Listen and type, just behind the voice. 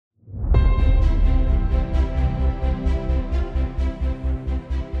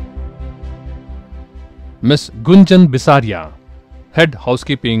Miss Gunjan Bisarya, Head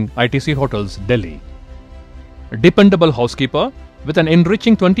Housekeeping, ITC Hotels, Delhi. A dependable housekeeper with an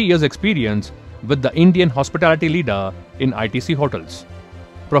enriching 20 years experience with the Indian hospitality leader in ITC Hotels.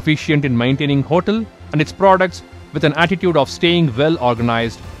 Proficient in maintaining hotel and its products with an attitude of staying well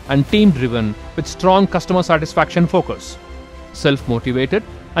organized and team-driven with strong customer satisfaction focus. Self-motivated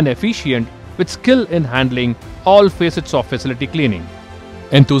and efficient with skill in handling all facets of facility cleaning.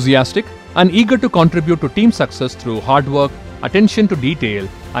 Enthusiastic and eager to contribute to team success through hard work, attention to detail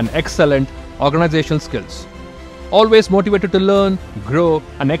and excellent organizational skills. Always motivated to learn, grow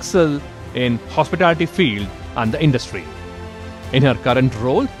and excel in hospitality field and the industry. In her current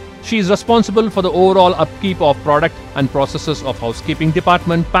role, she is responsible for the overall upkeep of product and processes of housekeeping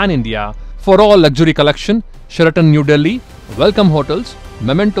department pan-India for all luxury collection, Sheraton New Delhi, welcome hotels,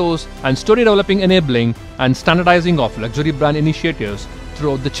 mementos and story developing enabling and standardizing of luxury brand initiatives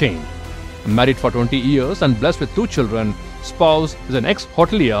throughout the chain. Married for 20 years and blessed with 2 children, spouse is an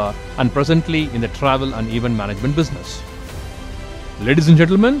ex-hotelier and presently in the travel and event management business. Ladies and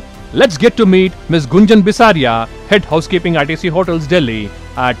gentlemen, let's get to meet Ms. Gunjan Bisarya, Head Housekeeping ITC Hotels Delhi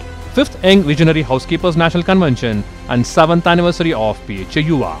at 5th Young Visionary Housekeepers National Convention and 7th anniversary of PHA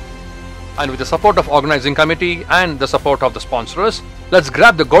YUVA. And with the support of organizing committee and the support of the sponsors, let's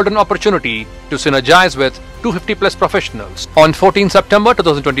grab the golden opportunity to synergize with 250 plus professionals on 14 September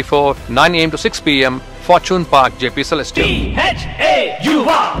 2024, 9 AM to 6 PM, Fortune Park, JP Celestial. PHA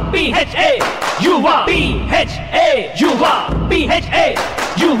YUVA, PHA YUVA, PHA YUVA, PHA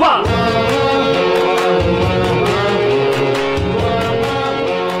YUVA.